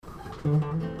Я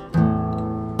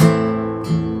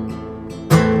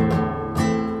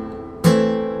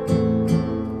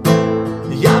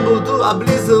буду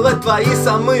облизывать твои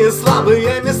самые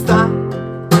слабые места.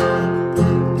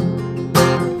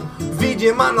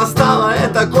 Видимо, настала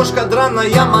эта кошка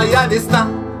дранная, моя весна.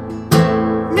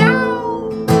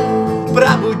 Мяу.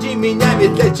 Пробуди меня,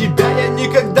 ведь для тебя я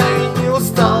никогда и не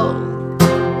устал.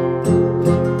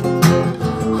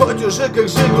 Хоть уже как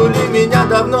жигули, меня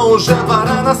давно уже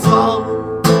пора на свал.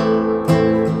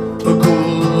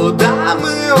 Куда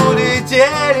мы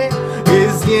улетели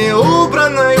из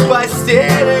неубранной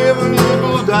постели в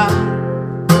никуда?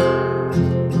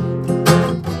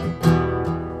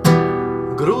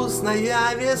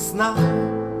 Грустная весна.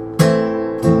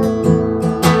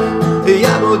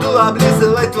 Я буду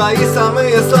облизывать твои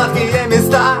самые сладкие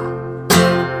места.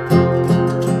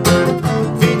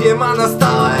 Видимо,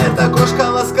 настала эта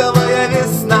кошка восковая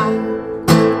весна.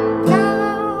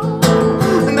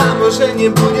 Нам уже не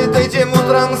будет этим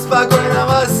утром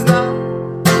спокойного сна.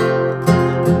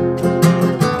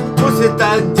 Пусть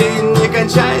этот день не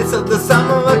кончается до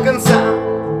самого конца,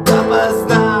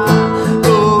 допоздна.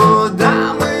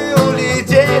 Куда мы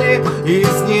улетели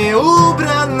из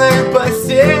неубранной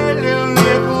постели?